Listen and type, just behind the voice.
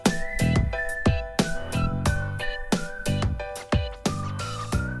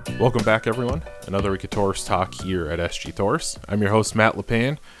Welcome back, everyone. Another week of Taurus Talk here at SG Taurus. I'm your host, Matt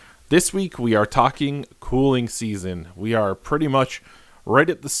Lepan. This week, we are talking cooling season. We are pretty much right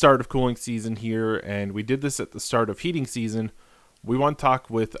at the start of cooling season here, and we did this at the start of heating season. We want to talk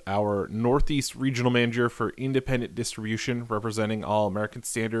with our Northeast Regional Manager for Independent Distribution, representing all American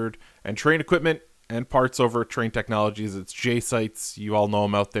Standard and Trane equipment and parts over at Trane Technologies. It's Jay Seitz. You all know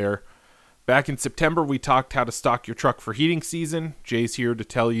him out there. Back in September, we talked how to stock your truck for heating season. Jay's here to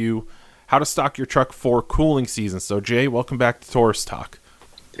tell you how to stock your truck for cooling season. So, Jay, welcome back to Taurus Talk.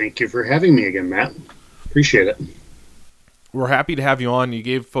 Thank you for having me again, Matt. Appreciate it. We're happy to have you on. You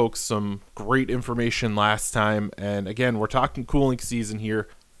gave folks some great information last time. And again, we're talking cooling season here.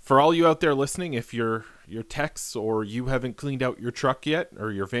 For all you out there listening, if you're techs or you haven't cleaned out your truck yet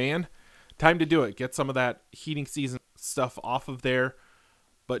or your van, time to do it. Get some of that heating season stuff off of there.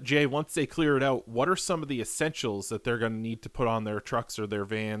 But Jay, once they clear it out, what are some of the essentials that they're going to need to put on their trucks or their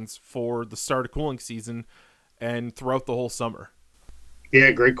vans for the start of cooling season and throughout the whole summer? Yeah,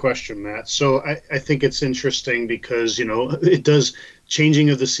 great question, Matt. So I think it's interesting because, it does, changing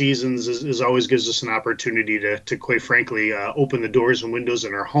of the seasons is always gives us an opportunity to quite frankly, open the doors and windows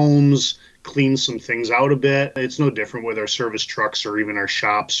in our homes, clean some things out a bit. It's no different with our service trucks or even our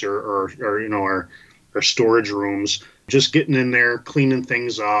shops or our storage rooms. Just getting in there, cleaning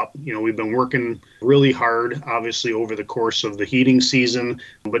things up. We've been working really hard, obviously, over the course of the heating season,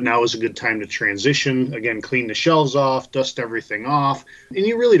 but now is a good time to transition. Again, clean the shelves off, dust everything off. And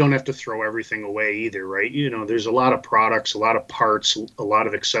you really don't have to throw everything away either, right? There's a lot of products, a lot of parts, a lot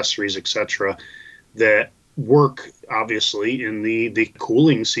of accessories, etc., that work, obviously, in the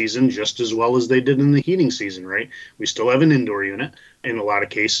cooling season just as well as they did in the heating season, right? We still have an indoor unit in a lot of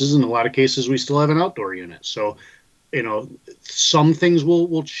cases. In a lot of cases, we still have an outdoor unit. So, some things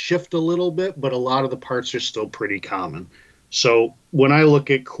will shift a little bit, but a lot of the parts are still pretty common. So when I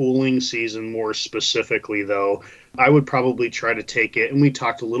look at cooling season more specifically, though, I would probably try to take it, and we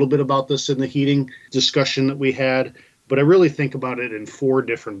talked a little bit about this in the heating discussion that we had, but I really think about it in 4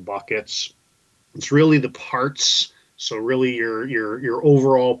 different buckets. It's really the parts. So really your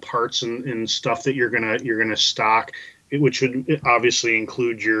overall parts and stuff that you're gonna stock, which would obviously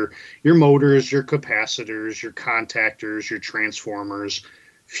include your motors, your capacitors, your contactors, your transformers,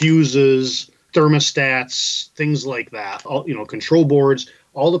 fuses, thermostats, things like that. All, control boards,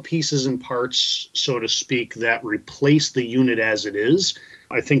 all the pieces and parts, so to speak, that replace the unit as it is.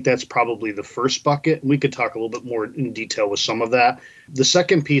 I think that's probably the first bucket. We could talk a little bit more in detail with some of that. The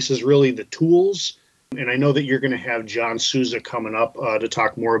second piece is really the tools. And I know that you're going to have John Souza coming up to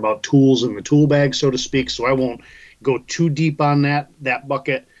talk more about tools in the tool bag, so to speak. So I won't go too deep on that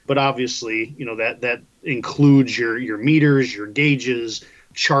bucket, but obviously, that includes your meters, your gauges,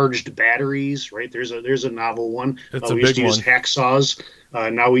 charged batteries, right? There's a novel one. It's a we used big to use one. hacksaws.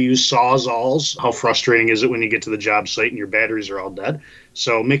 Now we use sawzalls. How frustrating is it when you get to the job site and your batteries are all dead?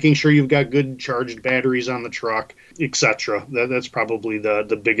 So making sure you've got good charged batteries on the truck, etc. That's probably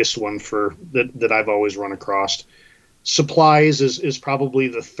the biggest one for that I've always run across. Supplies is probably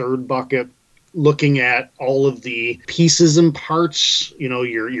the third bucket. Looking at all of the pieces and parts,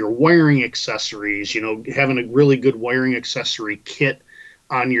 your wiring accessories, having a really good wiring accessory kit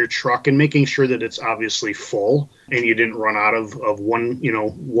on your truck and making sure that it's obviously full and you didn't run out of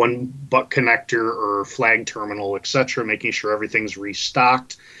one butt connector or flag terminal, etc., making sure everything's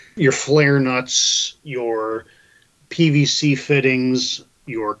restocked. Your flare nuts, your PVC fittings,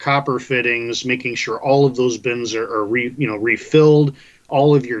 your copper fittings, making sure all of those bins are refilled.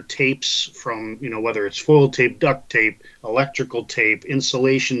 All of your tapes from, whether it's foil tape, duct tape, electrical tape,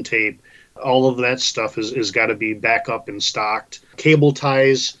 insulation tape, all of that stuff is got to be back up and stocked. Cable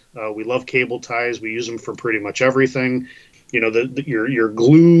ties, we love cable ties. We use them for pretty much everything. Your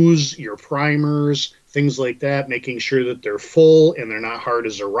glues, your primers, things like that, making sure that they're full and they're not hard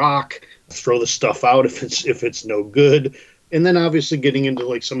as a rock. Throw the stuff out if it's no good. And then obviously getting into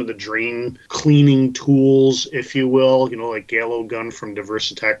like some of the drain cleaning tools, if you will, like Gallo gun from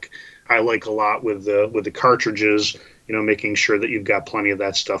Diversitech. I like a lot with the cartridges, making sure that you've got plenty of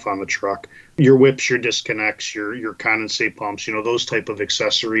that stuff on the truck. Your whips, your disconnects, your condensate pumps, those type of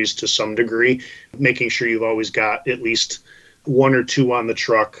accessories to some degree, making sure you've always got at least 1 or 2 on the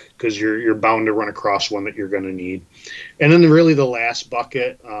truck because you're bound to run across one that you're going to need. And then really the last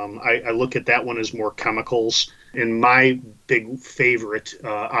bucket, I look at that one as more chemicals. And my big favorite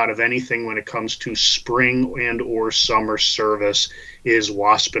out of anything when it comes to spring and or summer service is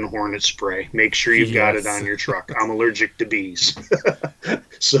wasp and hornet spray. Make sure you've got it on your truck. I'm allergic to bees.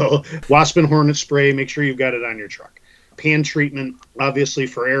 So wasp and hornet spray, make sure you've got it on your truck. Pan treatment, obviously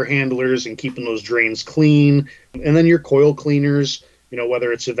for air handlers and keeping those drains clean. And then your coil cleaners,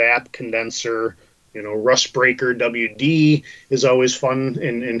 whether it's a VAP condenser, rust breaker WD is always fun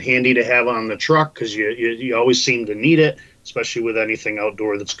and handy to have on the truck because you always seem to need it, especially with anything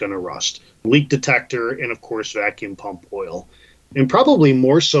outdoor that's going to rust. Leak detector, and of course, vacuum pump oil. And probably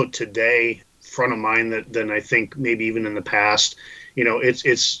more so today, front of mind than I think maybe even in the past.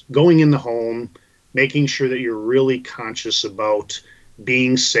 It's going in the home, making sure that you're really conscious about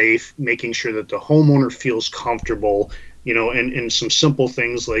being safe, making sure that the homeowner feels comfortable, and some simple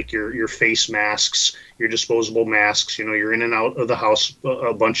things like your face masks, your disposable masks, you're in and out of the house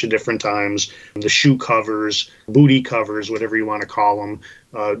a bunch of different times, the shoe covers, booty covers, whatever you want to call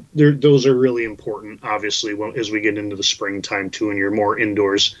them. Those are really important, obviously, as we get into the springtime too, and you're more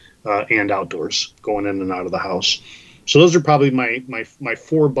indoors and outdoors going in and out of the house. So those are probably my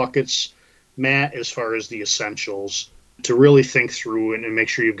 4 buckets, Matt, as far as the essentials to really think through and make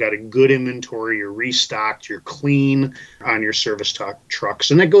sure you've got a good inventory, you're restocked, you're clean on your service trucks.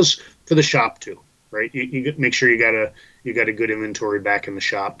 And that goes for the shop too, right? You make sure you got a good inventory back in the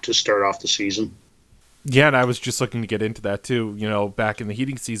shop to start off the season. Yeah, and I was just looking to get into that too. Back in the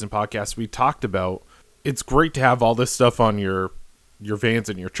heating season podcast, we talked about it's great to have all this stuff on your vans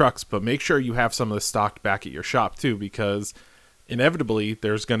and your trucks, but make sure you have some of this stocked back at your shop too, because inevitably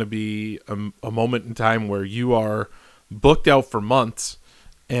there's going to be a moment in time where you are booked out for months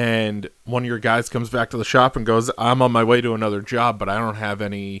and one of your guys comes back to the shop and goes, I'm on my way to another job, but I don't have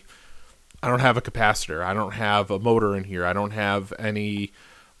a capacitor. I don't have a motor in here. I don't have any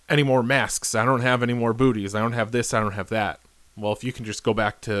more masks. I don't have any more booties. I don't have this. I don't have that. Well, if you can just go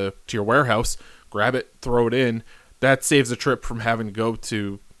back to your warehouse, grab it, throw it in, that saves a trip from having to go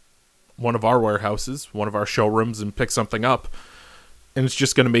to one of our warehouses, one of our showrooms, and pick something up. And it's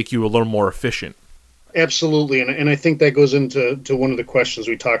just going to make you a little more efficient. Absolutely. And I think that goes into one of the questions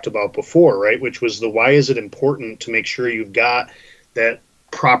we talked about before, right? Which was why is it important to make sure you've got that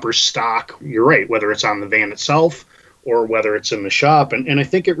proper stock? You're right, whether it's on the van itself or whether it's in the shop. And I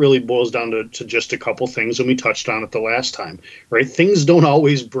think it really boils down to just a couple things, and we touched on it the last time, right? Things don't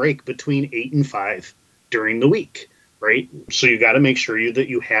always break between 8 and 5 during the week, right? So you got to make sure that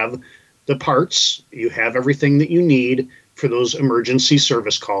you have the parts, you have everything that you need for those emergency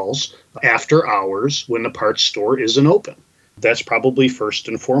service calls after hours when the parts store isn't open. That's probably first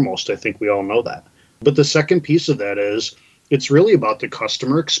and foremost. I think we all know that. But the second piece of that is it's really about the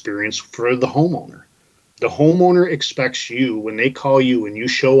customer experience for the homeowner. The homeowner expects you, when they call you and you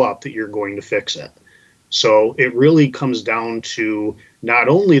show up, that you're going to fix it. So it really comes down to not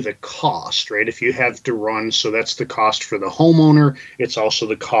only the cost, right? If you have to run, so that's the cost for the homeowner. It's also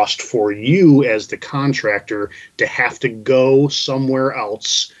the cost for you as the contractor to have to go somewhere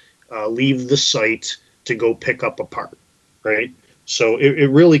else, leave the site to go pick up a part, right? So it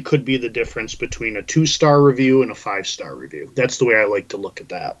really could be the difference between a 2-star review and a 5-star review. That's the way I like to look at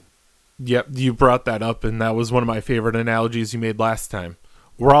that. Yep, you brought that up, and that was one of my favorite analogies you made last time.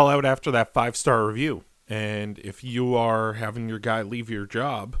 We're all out after that 5-star review. And if you are having your guy leave your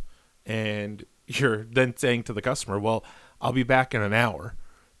job and you're then saying to the customer, well, I'll be back in an hour,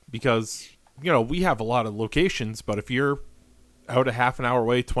 because, we have a lot of locations, but if you're out a half an hour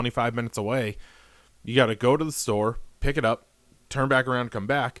away, 25 minutes away, you got to go to the store, pick it up, turn back around, come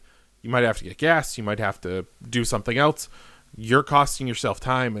back. You might have to get gas. You might have to do something else. You're costing yourself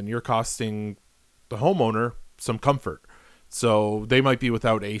time, and you're costing the homeowner some comfort. So they might be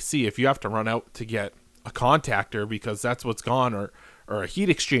without AC. If you have to run out to get a contactor because that's what's gone, or a heat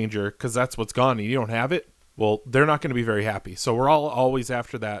exchanger because that's what's gone and you don't have it, well, they're not going to be very happy. So we're all always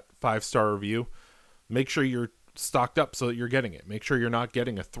after that 5-star review. Make sure you're stocked up so that you're getting it. Make sure you're not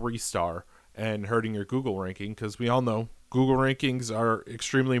getting a 3-star and hurting your Google ranking, because we all know Google rankings are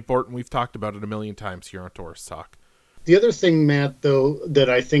extremely important. We've talked about it a million times here on Tourist Talk. The other thing, Matt, though, that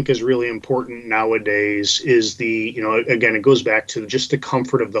I think is really important nowadays is again, it goes back to just the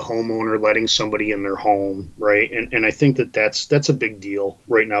comfort of the homeowner letting somebody in their home, right? And I think that's a big deal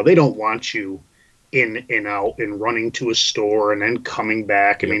right now. They don't want you in and out and running to a store and then coming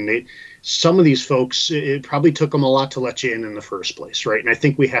back. Yep. I mean, some of these folks, it probably took them a lot to let you in the first place, right? And I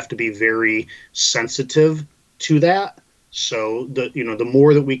think we have to be very sensitive to that. So the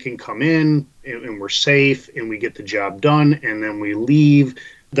more that we can come in and we're safe and we get the job done and then we leave,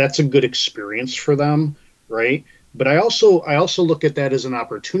 that's a good experience for them, right? But I also look at that as an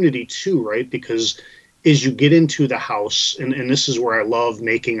opportunity too, right? Because as you get into the house, and this is where I love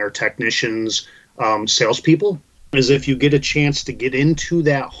making our technicians salespeople, is if you get a chance to get into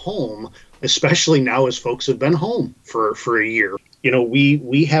that home, especially now as folks have been home for a year,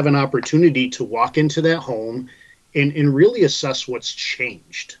 we have an opportunity to walk into that home and really assess what's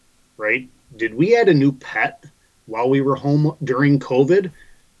changed, right? Did we add a new pet? while we were home during COVID,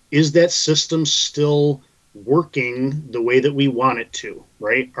 is that system still working the way that we want it to,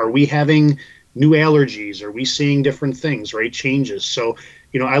 right? Are we having new allergies? Are we seeing different things, right? Changes. So,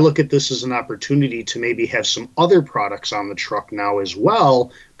 I look at this as an opportunity to maybe have some other products on the truck now as well,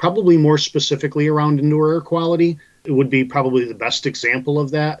 probably more specifically around indoor air quality. It would be probably the best example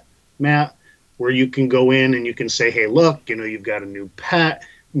of that, Matt, where you can go in and you can say, hey, look, you've got a new pet.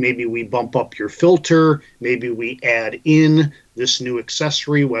 Maybe we bump up your filter. Maybe we add in this new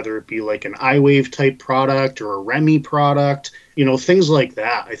accessory, whether it be like an iWave type product or a Remy product, things like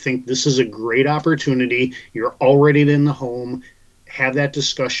that. I think this is a great opportunity. You're already in the home. Have that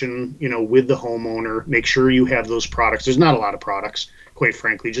discussion, with the homeowner. Make sure you have those products. There's not a lot of products, quite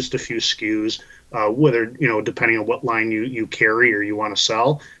frankly, just a few SKUs, whether, depending on what line you carry or you want to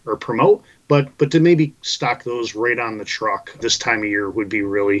sell or promote. But to maybe stock those right on the truck this time of year would be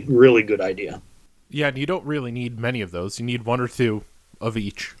really, really good idea. Yeah, and you don't really need many of those. You need one or two of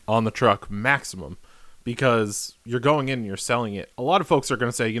each on the truck maximum, because you're going in and you're selling it. A lot of folks are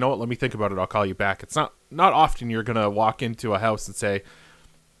going to say, you know what, let me think about it, I'll call you back. It's not often you're going to walk into a house and say,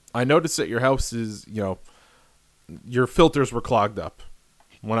 I noticed that your house is, your filters were clogged up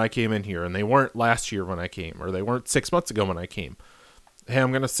when I came in here, and they weren't last year when I came, or they weren't 6 months ago when I came. Hey,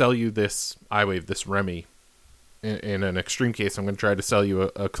 I'm going to sell you this iWave, this Remy. In an extreme case, I'm going to try to sell you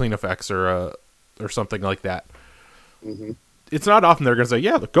a CleanFX or something like that. Mm-hmm. It's not often they're going to say,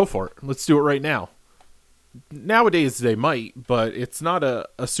 yeah, go for it. Let's do it right now. Nowadays they might, but it's not a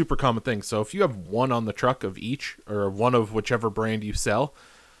super common thing. So if you have one on the truck of each, or one of whichever brand you sell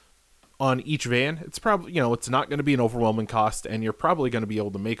on each van, it's probably, it's not going to be an overwhelming cost, and you're probably going to be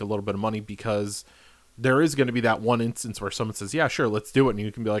able to make a little bit of money, because there is going to be that one instance where someone says, yeah, sure, let's do it. And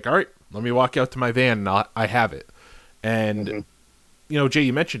you can be like, all right, let me walk out to my van and I have it. And, Jay,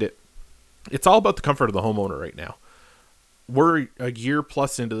 you mentioned it. It's all about the comfort of the homeowner right now. We're a year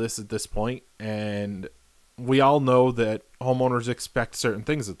plus into this at this point, and we all know that homeowners expect certain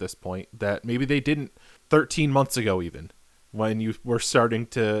things at this point that maybe they didn't 13 months ago, even when you were starting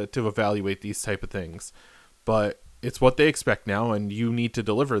to evaluate these type of things. But it's what they expect now, and you need to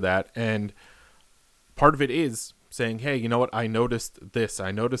deliver that. And part of it is saying, hey, you know what? I noticed this.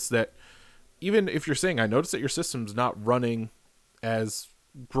 I noticed that, even if you're saying, I noticed that your system's not running as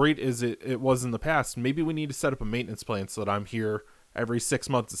great as it was in the past, maybe we need to set up a maintenance plan so that I'm here every 6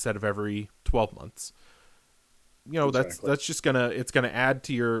 months instead of every 12 months. Exactly. That's just it's gonna add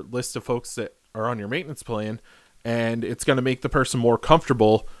to your list of folks that are on your maintenance plan, and it's gonna make the person more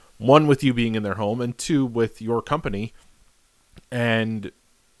comfortable, one, with you being in their home, and two, with your company and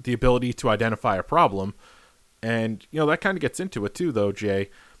the ability to identify a problem. And that kind of gets into it too, though, Jay.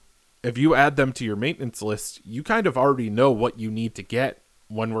 If you add them to your maintenance list, you kind of already know what you need to get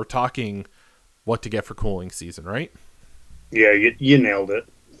when we're talking what to get for cooling season, right? Yeah, you nailed it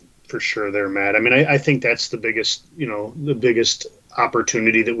for sure there, Matt. I mean, I think that's the biggest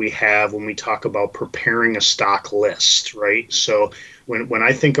opportunity that we have when we talk about preparing a stock list, right? So when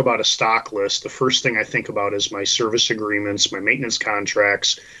I think about a stock list, the first thing I think about is my service agreements, my maintenance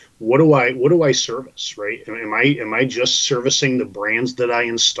contracts. What do I service, right? Am I just servicing the brands that I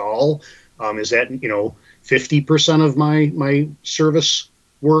install? Is that 50% of my service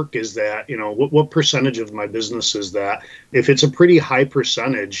work? Is that what percentage of my business is that? If it's a pretty high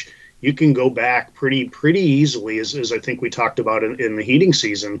percentage, you can go back pretty easily, as I think we talked about in the heating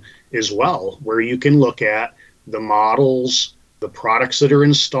season as well, where you can look at the models, the products that are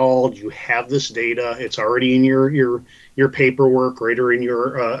installed. You have this data. It's already in your paperwork, right, or in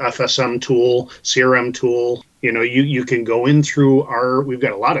your FSM tool, CRM tool. You can go in through we've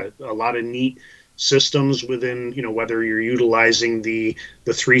got a lot of neat systems within, whether you're utilizing the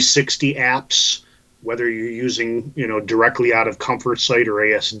 360 apps, whether you're using, directly out of ComfortSight or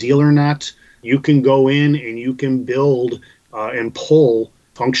AS Dealer Net, you can go in and you can build and pull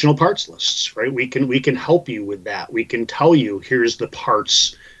functional parts lists, right? We can help you with that. We can tell you, here's the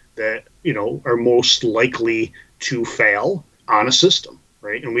parts that, are most likely to fail on a system,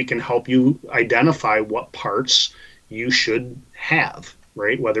 right? And we can help you identify what parts you should have,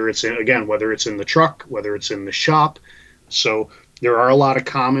 right? Whether it's in the truck, whether it's in the shop. So there are a lot of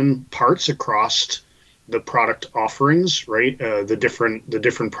common parts across the product offerings, right? The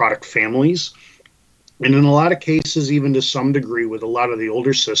different product families. And in a lot of cases, even to some degree with a lot of the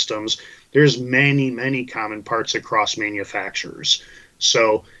older systems, there's many, many common parts across manufacturers.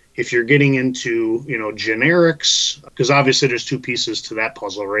 So if you're getting into, generics, because obviously there's two pieces to that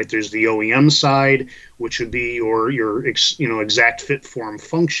puzzle, right? There's the OEM side, which would be your exact fit, form,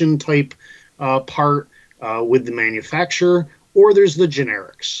 function type part with the manufacturer, or there's the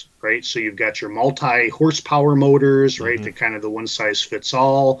generics, right? So you've got your multi-horsepower motors, right? Mm-hmm. The kind of the one size fits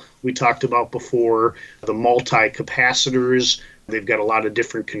all we talked about before, the multi-capacitors. They've got a lot of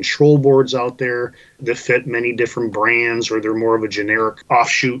different control boards out there that fit many different brands, or they're more of a generic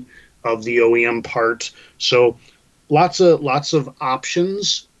offshoot of the OEM part. So lots of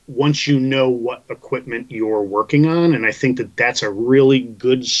options once you know what equipment you're working on, and I think that that's a really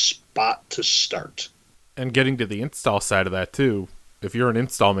good spot to start. And getting to the install side of that too, if you're an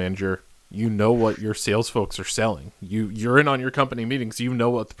install manager, you know what your sales folks are selling. You're in on your company meetings, you know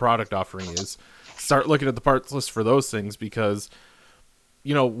what the product offering is. Start looking at the parts list for those things, because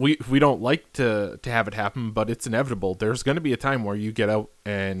we don't like to have it happen, but it's inevitable. There's going to be a time where you get out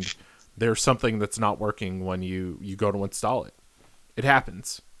and there's something that's not working when you go to install it. It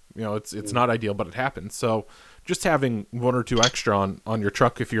happens. It's not ideal, but it happens. So just having one or two extra on your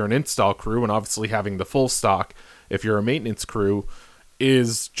truck if you're an install crew, and obviously having the full stock if you're a maintenance crew,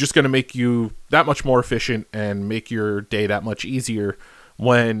 is just going to make you that much more efficient and make your day that much easier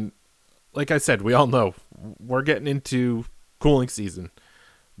when, like I said, we all know we're getting into cooling season.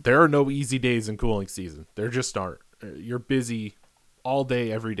 There are no easy days in cooling season. There just aren't. You're busy all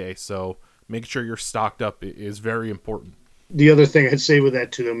day, every day. So making sure you're stocked up is very important. The other thing I'd say with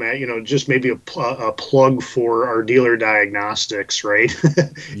that too, though, Matt, just maybe a plug for our dealer diagnostics, right?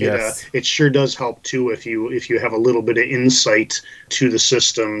 Yes. It sure does help too if you have a little bit of insight to the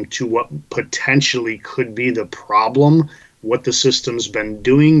system, to what potentially could be the problem, what the system's been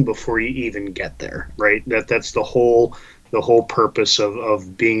doing before you even get there, right? That's the whole purpose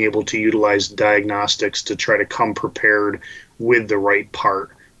of being able to utilize diagnostics to try to come prepared with the right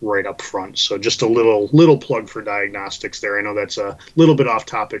part right up front. So just a little plug for diagnostics there. I know that's a little bit off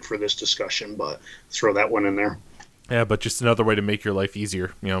topic for this discussion, but throw that one in there. Yeah, but just another way to make your life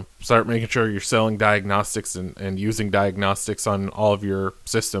easier. Start making sure you're selling diagnostics and using diagnostics on all of your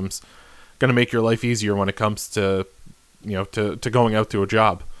systems. Going to make your life easier when it comes to to going out to a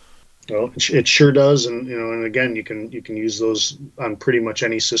job. Well, it sure does, and again, you can use those on pretty much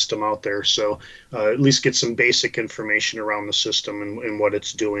any system out there. So at least get some basic information around the system and what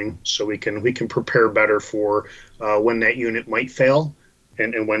it's doing, so we can prepare better for when that unit might fail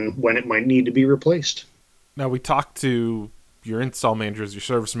and when it might need to be replaced. Now, we talked to your install managers, your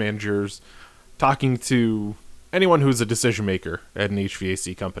service managers, talking to anyone who's a decision maker at an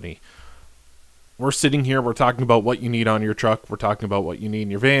HVAC company. We're sitting here, we're talking about what you need on your truck, we're talking about what you need in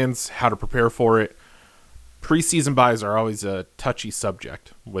your vans, how to prepare for it. Preseason buys are always a touchy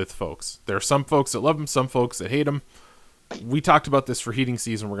subject with folks. There are some folks that love them, some folks that hate them. We talked about this for heating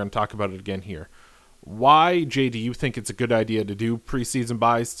season, we're going to talk about it again here. Why, Jay, do you think it's a good idea to do preseason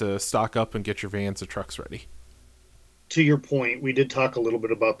buys to stock up and get your vans and trucks ready? To your point, we did talk a little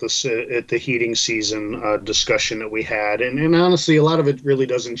bit about this at the heating season discussion that we had. And honestly, a lot of it really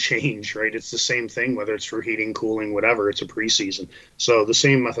doesn't change, right? It's the same thing, whether it's for heating, cooling, whatever, it's a preseason. So the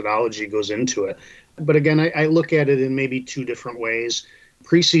same methodology goes into it. But again, I look at it in maybe two different ways.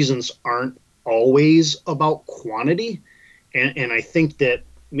 Preseasons aren't always about quantity. And I think that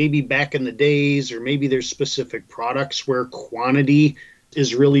maybe back in the days, or maybe there's specific products where quantity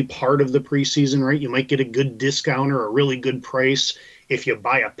is really part of the preseason, right? You might get a good discount or a really good price if you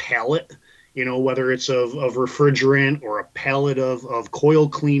buy a pallet, whether it's of refrigerant or a pallet of coil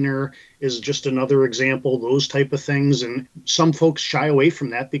cleaner is just another example, those type of things. And some folks shy away from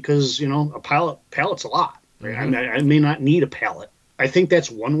that because, a pallet's a lot, right? Mm-hmm. I may not need a pallet. I think that's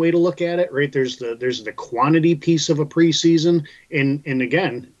one way to look at it, right? There's the quantity piece of a preseason. And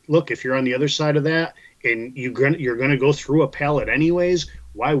again, look, if you're on the other side of that, and you're going to go through a pallet anyways,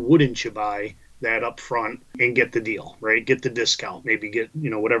 why wouldn't you buy that up front and get the deal, right? Get the discount, maybe get,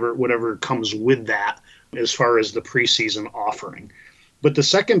 whatever comes with that as far as the preseason offering. But the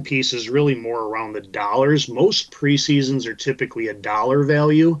second piece is really more around the dollars. Most preseasons are typically a dollar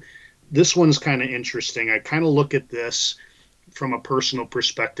value. This one's kind of interesting. I kind of look at this from a personal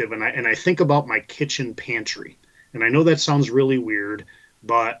perspective, and I think about my kitchen pantry. And I know that sounds really weird,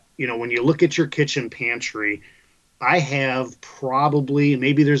 but when you look at your kitchen pantry, I have probably,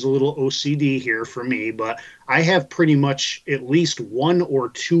 maybe there's a little OCD here for me, but I have pretty much at least one or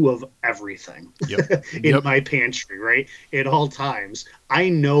two of everything in my pantry, right? At all times. I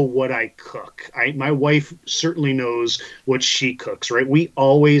know what I cook. My wife certainly knows what she cooks, right? We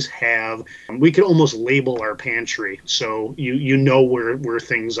always have, we could almost label our pantry so you know where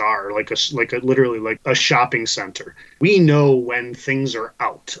things are, like literally like a shopping center. We know when things are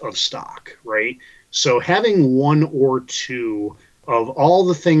out of stock, right? So having one or two of all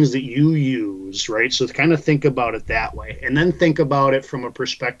the things that you use, right? So kind of think about it that way. And then think about it from a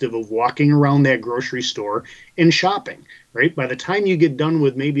perspective of walking around that grocery store and shopping, right? By the time you get done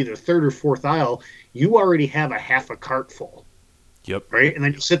with maybe the third or fourth aisle, you already have a half a cart full. Yep. Right. And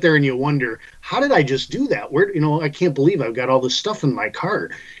then you sit there and you wonder, how did I just do that? Where, I can't believe I've got all this stuff in my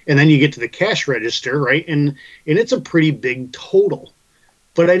cart. And then you get to the cash register, right? And it's a pretty big total.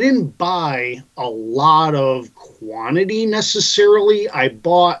 But I didn't buy a lot of quantity necessarily. I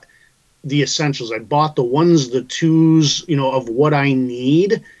bought the essentials. I bought the ones, the twos, of what I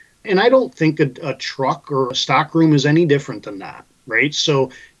need. And I don't think a truck or a stockroom is any different than that, right? So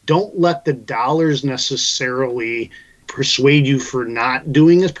don't let the dollars necessarily persuade you for not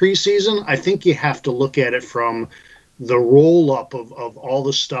doing this preseason. I think you have to look at it from the roll up of all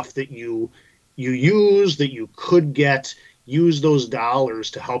the stuff that you use, that you could get, use those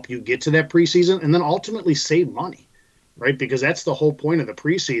dollars to help you get to that preseason, and then ultimately save money, right? Because that's the whole point of the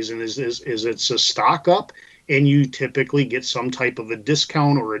preseason is it's a stock up, and you typically get some type of a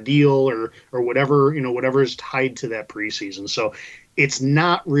discount or a deal or whatever, whatever is tied to that preseason. So it's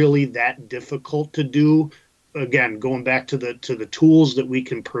not really that difficult to do. Again, going back to the tools that we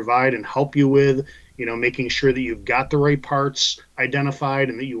can provide and help you with, making sure that you've got the right parts identified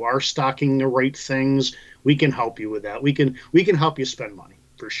and that you are stocking the right things. We can help you with that. We can help you spend money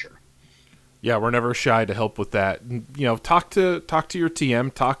for sure. Yeah, we're never shy to help with that. Talk to your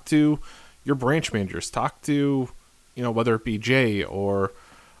TM, talk to your branch managers, talk to, whether it be Jay or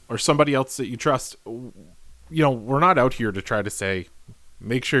somebody else that you trust. We're not out here to try to say,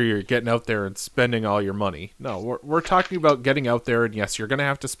 make sure you're getting out there and spending all your money. No, we're talking about getting out there, and yes, you're going to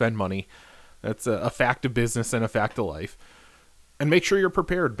have to spend money. That's a fact of business and a fact of life. And make sure you're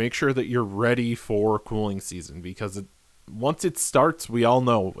prepared. Make sure that you're ready for cooling season, because once it starts, we all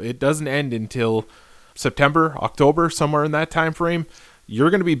know it doesn't end until September, October, somewhere in that time frame. You're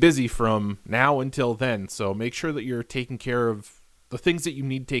going to be busy from now until then. So make sure that you're taking care of the things that you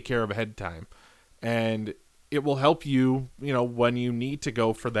need to take care of ahead of time. And it will help you, when you need to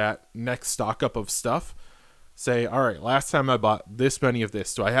go for that next stock up of stuff. Say, all right, last time I bought this many of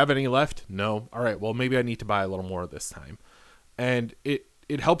this. Do I have any left? No. All right, well, maybe I need to buy a little more this time. And it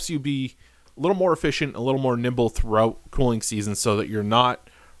helps you be a little more efficient, a little more nimble throughout cooling season, so that you're not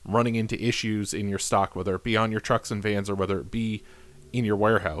running into issues in your stock, whether it be on your trucks and vans or whether it be in your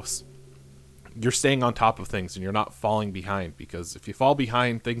warehouse. You're staying on top of things and you're not falling behind, because if you fall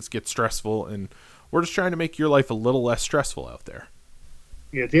behind, things get stressful, and we're just trying to make your life a little less stressful out there.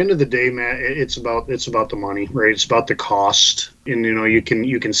 Yeah, at the end of the day, Matt, it's about the money, right? It's about the cost, and you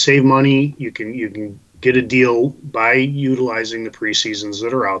can save money, you can get a deal by utilizing the preseasons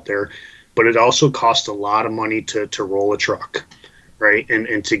that are out there, but it also costs a lot of money to roll a truck, right?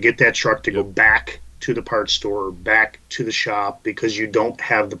 And to get that truck to go back to the parts store, back to the shop because you don't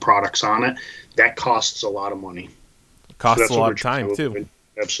have the products on it, that costs a lot of money. It costs a lot of time too.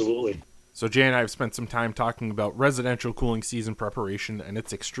 Absolutely. So Jay and I have spent some time talking about residential cooling season preparation, and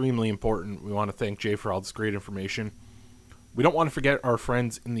it's extremely important. We want to thank Jay for all this great information. We don't want to forget our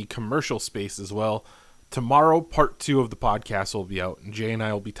friends in the commercial space as well. Tomorrow, part 2 of the podcast will be out, and Jay and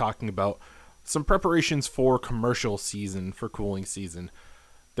I will be talking about some preparations for commercial season, for cooling season.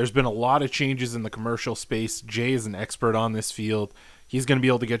 There's been a lot of changes in the commercial space. Jay is an expert on this field. He's going to be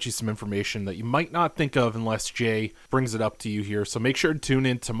able to get you some information that you might not think of unless Jay brings it up to you here. So make sure to tune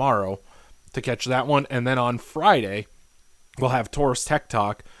in tomorrow to catch that one. And then on Friday, we'll have Taurus Tech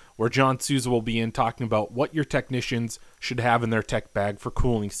Talk, where John Souza will be in talking about what your technicians should have in their tech bag for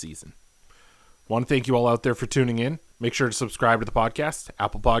cooling season. I want to thank you all out there for tuning in. Make sure to subscribe to the podcast,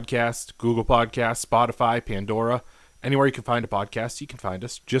 Apple Podcast, Google Podcast, Spotify, Pandora. Anywhere you can find a podcast, you can find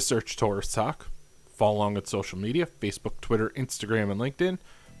us. Just search Taurus Talk. Follow along with social media, Facebook, Twitter, Instagram, and LinkedIn.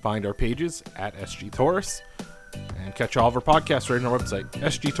 Find our pages at SG Taurus. And catch all of our podcasts right on our website,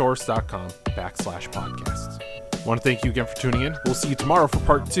 sgtaurus.com/podcasts. I want to thank you again for tuning in. We'll see you tomorrow for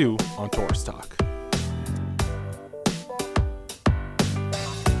part 2 on Taurus Talk.